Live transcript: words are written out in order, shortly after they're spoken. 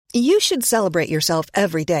You should celebrate yourself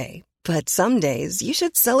every day, but some days you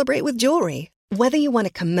should celebrate with jewelry. Whether you want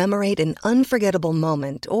to commemorate an unforgettable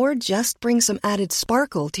moment or just bring some added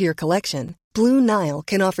sparkle to your collection, Blue Nile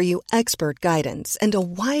can offer you expert guidance and a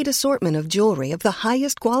wide assortment of jewelry of the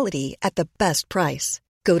highest quality at the best price.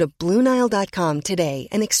 Go to BlueNile.com today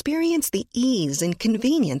and experience the ease and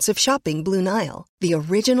convenience of shopping Blue Nile, the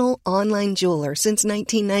original online jeweler since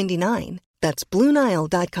 1999. That's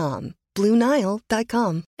BlueNile.com.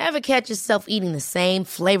 BlueNile.com. Ever catch yourself eating the same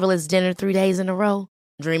flavorless dinner 3 days in a row?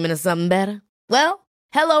 Dreaming of something better? Well,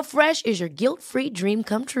 HelloFresh is your guilt-free dream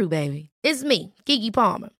come true, baby. It's me, Keke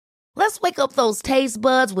Palmer. Let's wake up those taste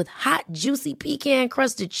buds with hot, juicy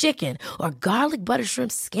pecan-crusted chicken or garlic butter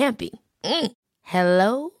shrimp scampi.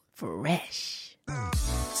 Hello Fresh.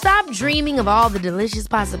 Stop dreaming of all the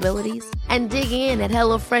delicious possibilities and dig in at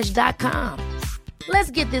HelloFresh.com.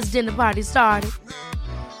 Let's get this dinner party started.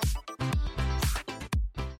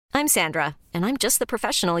 I'm Sandra, and I'm just the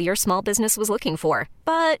professional your small business was looking for.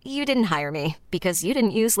 But you didn't hire me because you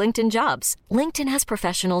didn't use LinkedIn Jobs. LinkedIn has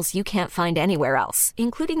professionals you can't find anywhere else,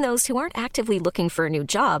 including those who aren't actively looking for a new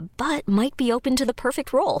job, but might be open to the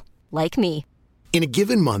perfect role, like me. In a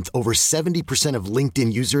given month, over 70% of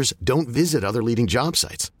LinkedIn users don't visit other leading job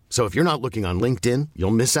sites. So if you're not looking on LinkedIn,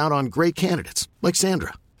 you'll miss out on great candidates like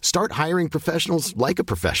Sandra. Start hiring professionals like a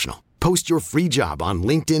professional. Post your free job on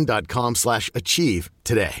linkedin.com/achieve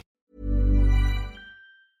today.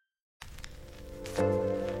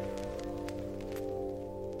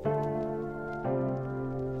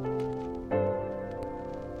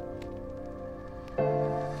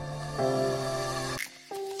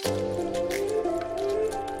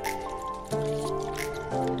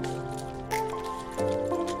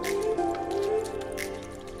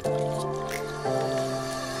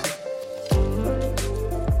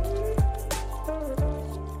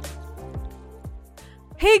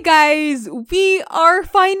 Hey guys, we are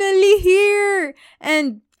finally here!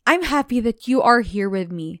 And I'm happy that you are here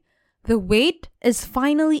with me. The wait is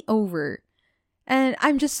finally over. And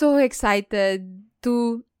I'm just so excited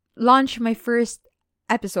to launch my first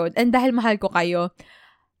episode. And dahil mahal ko kayo,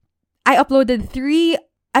 I uploaded 3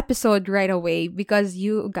 episodes right away because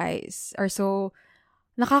you guys are so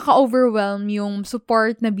nakaka-overwhelm yung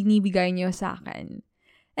support na binibigay niyo sa akin.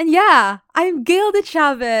 And yeah, I'm Gail de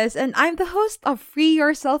Chavez, and I'm the host of Free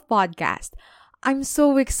Yourself Podcast. I'm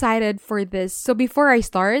so excited for this. So before I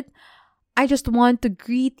start, I just want to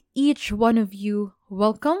greet each one of you.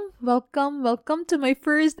 Welcome, welcome, welcome to my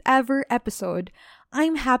first ever episode.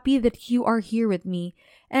 I'm happy that you are here with me.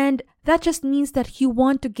 And that just means that you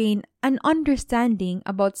want to gain an understanding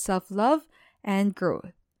about self-love and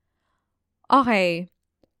growth. Okay,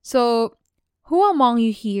 so who among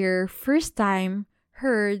you here first time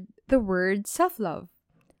heard the word self-love?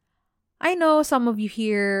 I know some of you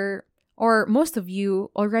here, or most of you,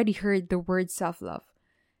 already heard the word self-love.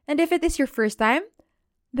 And if it is your first time,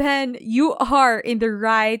 then you are in the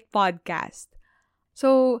right podcast.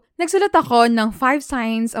 So, nagsulat ako ng 5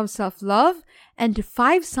 signs of self-love and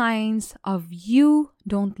 5 signs of you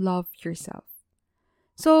don't love yourself.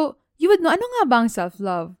 So, you would know, ano nga ba ang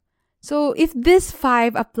self-love? So, if this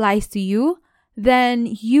 5 applies to you, then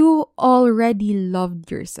you already loved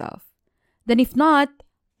yourself. Then if not,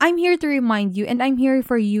 I'm here to remind you and I'm here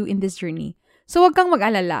for you in this journey. So wag kang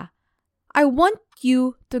mag-alala. I want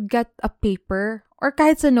you to get a paper or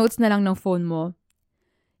kahit sa notes na lang ng phone mo.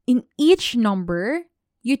 In each number,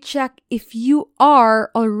 you check if you are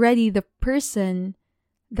already the person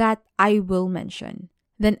that I will mention.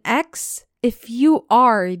 Then X, if you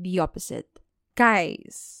are the opposite.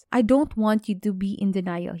 Guys, I don't want you to be in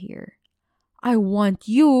denial here. I want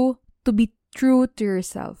you to be true to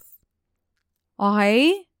yourself.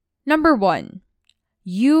 Okay? Number 1,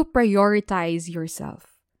 you prioritize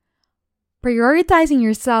yourself. Prioritizing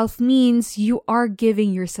yourself means you are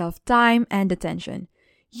giving yourself time and attention.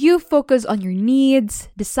 You focus on your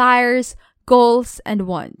needs, desires, goals, and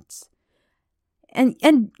wants. And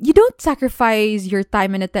you don't sacrifice your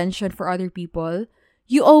time and attention for other people.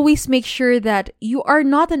 You always make sure that you are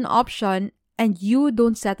not an option and you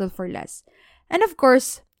don't settle for less. And of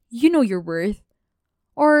course, you know your worth.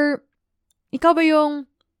 Or, ikaw ba yung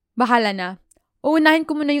bahala na? Uunahin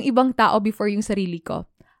ko muna yung ibang tao before yung sarili ko.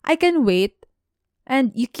 I can wait.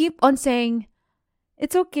 And you keep on saying,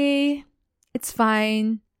 it's okay, it's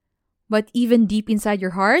fine. But even deep inside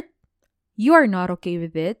your heart, you are not okay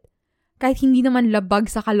with it. Kahit hindi naman labag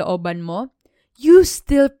sa kalooban mo, you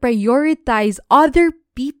still prioritize other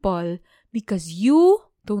people because you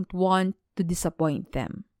don't want to disappoint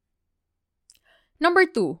them. Number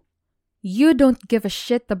 2, you don't give a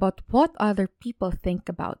shit about what other people think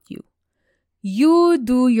about you. You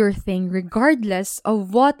do your thing regardless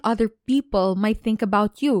of what other people might think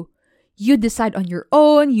about you. You decide on your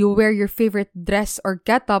own, you wear your favorite dress or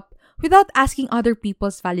getup without asking other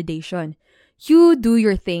people's validation. You do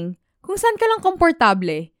your thing kung saan ka lang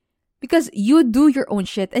komportable. Because you do your own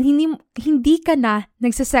shit and hindi ka na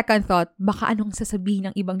nagsa-second thought, baka anong sasabihin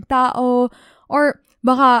ng ibang tao or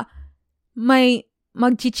baka may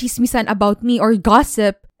magchichismisan about me or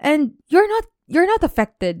gossip and you're not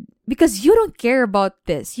affected because you don't care about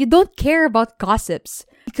this. You don't care about gossips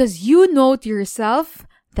because you know to yourself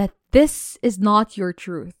that this is not your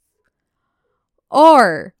truth.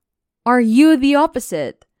 Or are you the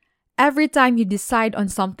opposite? Every time you decide on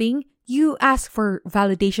something, you ask for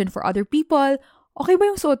validation for other people. Okay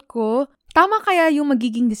ba yung suot ko? Tama kaya yung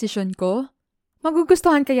magiging desisyon ko?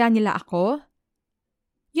 Magugustuhan kaya nila ako?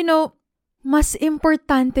 You know, mas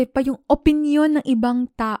importante pa yung opinion ng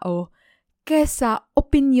ibang tao kesa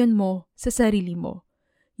opinion mo sa sarili mo.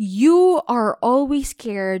 You are always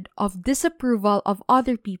scared of disapproval of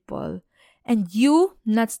other people and you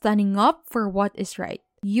not standing up for what is right.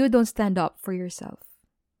 You don't stand up for yourself.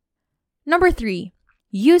 Number 3,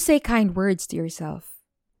 you say kind words to yourself.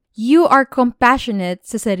 You are compassionate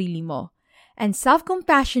sa sarili mo. And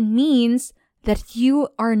self-compassion means that you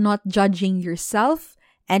are not judging yourself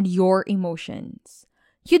and your emotions.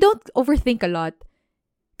 You don't overthink a lot.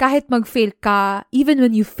 Kahit mag-fail ka, even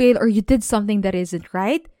when you fail or you did something that isn't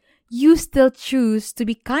right, you still choose to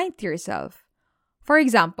be kind to yourself. For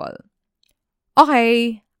example,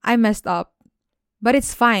 okay, I messed up, but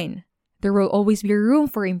it's fine. There will always be room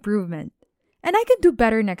for improvement. And I can do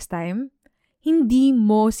better next time. Hindi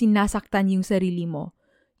mo sinasaktan yung sarili mo.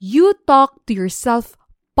 You talk to yourself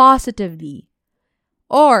positively.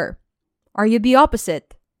 Or, are you the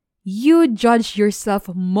opposite? You judge yourself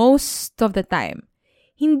most of the time.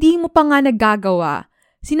 Hindi mo pa nga nagagawa.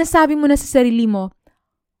 Sinasabi mo na sa sarili mo,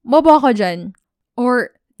 bobo ako dyan.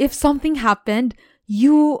 Or, if something happened,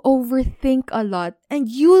 you overthink a lot and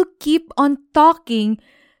you keep on talking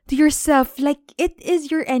to yourself like it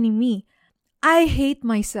is your enemy. I hate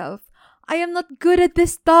myself. I am not good at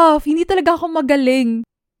this stuff. Hindi talaga ako magaling.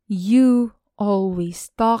 You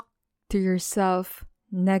always talk to yourself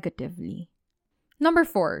negatively. Number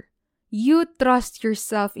 4, you trust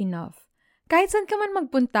yourself enough. Kahit saan ka man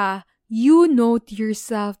magpunta, you know to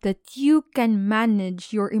yourself that you can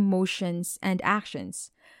manage your emotions and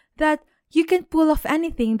actions. That you can pull off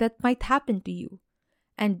anything that might happen to you.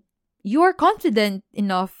 And you are confident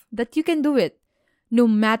enough that you can do it. No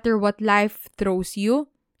matter what life throws you,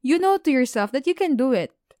 you know to yourself that you can do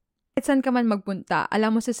it. Kahit saan ka man magpunta,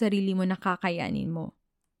 alam mo sa sarili mo na kakayanin mo.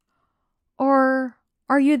 Or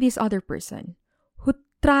are you this other person who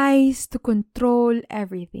tries to control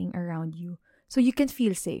everything around you so you can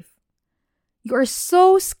feel safe? You are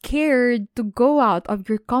so scared to go out of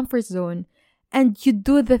your comfort zone and you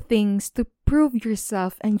do the things to prove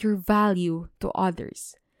yourself and your value to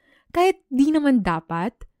others. Kahit di naman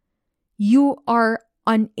dapat, you are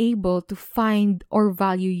unable to find or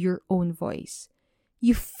value your own voice.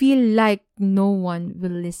 You feel like no one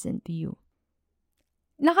will listen to you.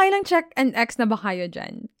 Nakailang check and X na ba kayo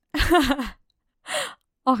dyan?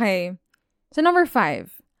 Okay. So number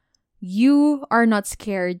 5, you are not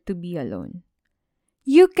scared to be alone.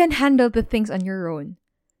 You can handle the things on your own.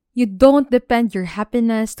 You don't depend your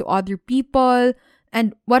happiness to other people,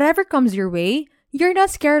 and whatever comes your way, you're not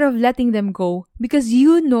scared of letting them go because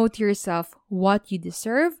you know to yourself what you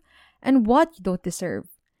deserve and what you don't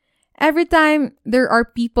deserve. Every time there are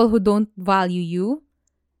people who don't value you,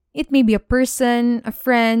 it may be a person, a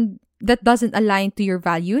friend that doesn't align to your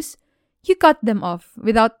values, you cut them off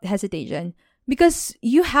without hesitation because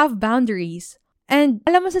you have boundaries. And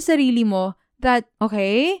alam mo sa sarili mo that,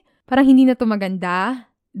 okay, parang hindi na to maganda.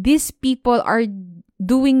 These people are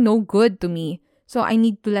doing no good to me. So I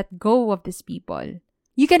need to let go of these people.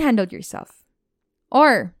 You can handle yourself.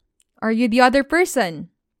 Or, are you the other person?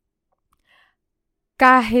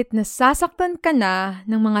 Kahit nasasaktan ka na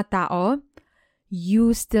ng mga tao,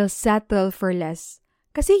 you still settle for less.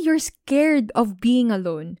 Kasi you're scared of being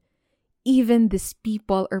alone. Even these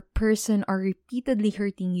people or person are repeatedly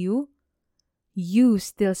hurting you, you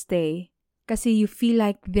still stay. Kasi you feel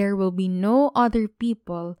like there will be no other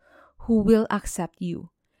people who will accept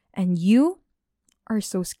you. And you are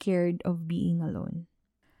so scared of being alone.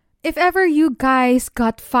 If ever you guys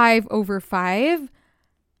got 5 over 5,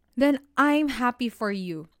 then I'm happy for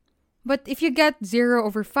you. But if you get 0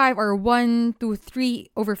 over 5 or 1, 2,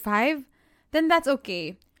 3 over 5, then that's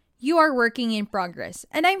okay. You are working in progress.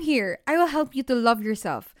 And I'm here. I will help you to love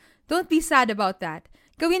yourself. Don't be sad about that.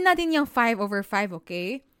 Gawin natin yung 5 over 5,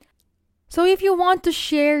 okay? So if you want to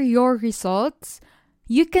share your results,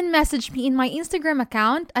 you can message me in my Instagram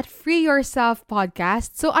account at Free Yourself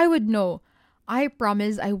Podcast so I would know. I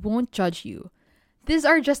promise I won't judge you. These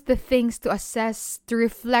are just the things to assess, to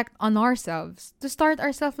reflect on ourselves, to start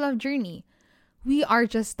our self-love journey. We are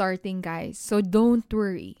just starting, guys, so don't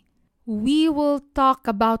worry. We will talk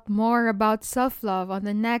about more about self-love on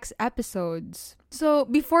the next episodes. So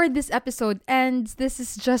before this episode ends, this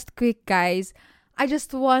is just quick, guys. I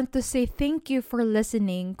just want to say thank you for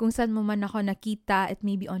listening. Kung saan mo man ako nakita, it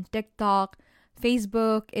may be on TikTok,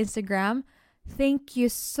 Facebook, Instagram. Thank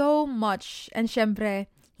you so much. And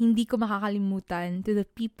syempre, hindi ko makakalimutan to the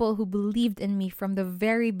people who believed in me from the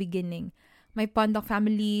very beginning. My Pondoc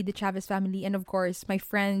family, the Chavez family, and of course, my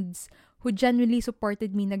friends who genuinely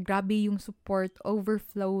supported me. Nagrabe yung support,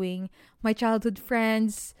 overflowing. My childhood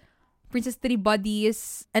friends, Princess Three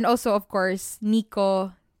Buddies, and also, of course,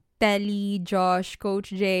 Nico, Telly, Josh,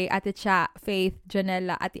 Coach Jay, Ate Cha, Faith,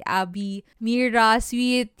 Janella, Ate Abby, Mira,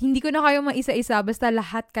 Sweet. Hindi ko na kayo maisa-isa, basta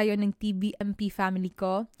lahat kayo ng TBMP family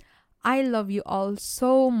ko. I love you all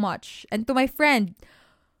so much. And to my friend,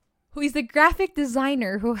 who is the graphic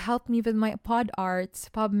designer who helped me with my pod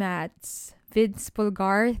arts, PubMats, Vince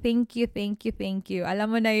Pulgar, thank you.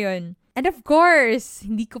 Alam mo na yun. And of course,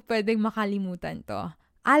 hindi ko pwedeng makalimutan to.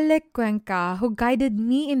 Alec Cuenca, who guided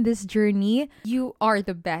me in this journey. You are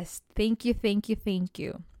the best. Thank you.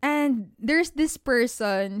 And there's this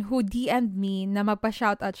person who DM'd me na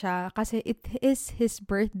magpa-shoutout siya kasi it is his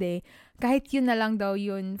birthday. Kahit yun na lang daw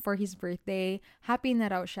yun for his birthday. Happy na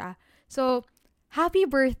raw siya. So, happy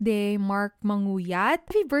birthday, Mark Manguyat.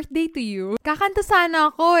 Happy birthday to you. Kakanta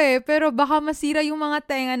sana ako pero baka masira yung mga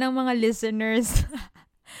tenga ng mga listeners.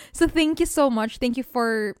 So thank you so much. Thank you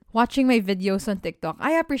for watching my videos on TikTok.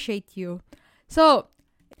 I appreciate you. So,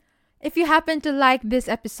 if you happen to like this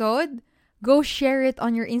episode, go share it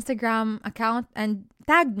on your Instagram account and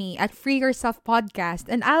tag me at Free Yourself Podcast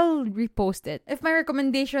and I'll repost it. If my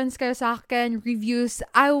recommendations kayo sa akin, reviews,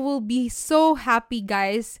 I will be so happy,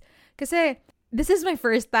 guys. Kasi this is my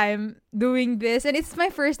first time doing this and it's my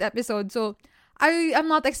first episode. So, I'm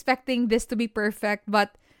not expecting this to be perfect,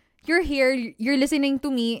 but you're here, you're listening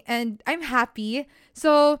to me, and I'm happy.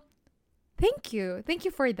 So, thank you. Thank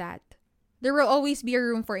you for that. There will always be a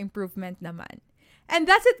room for improvement naman. And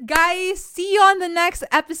that's it, guys. See you on the next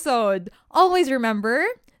episode. Always remember,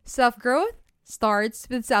 self-growth starts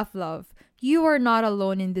with self-love. You are not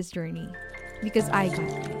alone in this journey because I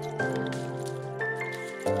got you.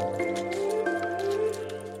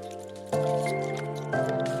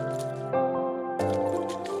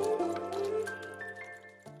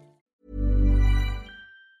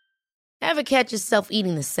 Ever catch yourself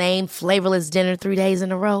eating the same flavorless dinner 3 days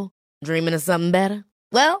in a row? Dreaming of something better?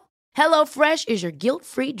 Well, HelloFresh is your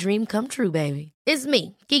guilt-free dream come true, baby. It's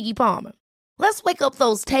me, Keke Palmer. Let's wake up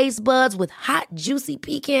those taste buds with hot, juicy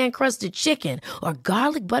pecan-crusted chicken or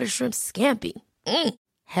garlic butter shrimp scampi.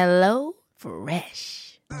 Hello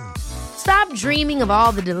Fresh. Stop dreaming of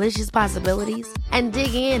all the delicious possibilities and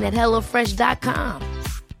dig in at HelloFresh.com.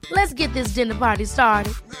 Let's get this dinner party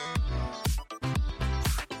started.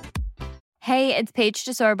 Hey, it's Paige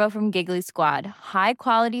DeSorbo from Giggly Squad. High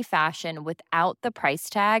quality fashion without the price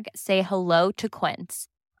tag. Say hello to Quince.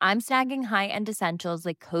 I'm snagging high-end essentials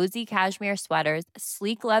like cozy cashmere sweaters,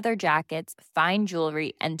 sleek leather jackets, fine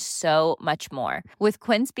jewelry, and so much more. With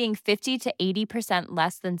Quince being 50 to 80%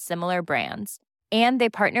 less than similar brands. And they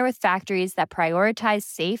partner with factories that prioritize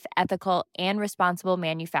safe, ethical, and responsible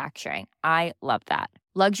manufacturing. I love that.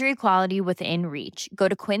 Luxury quality within reach.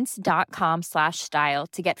 Go to quince.com/style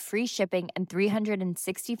to get free shipping and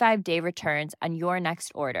 365-day returns on your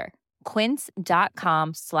next order.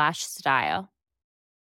 Quince.com/style.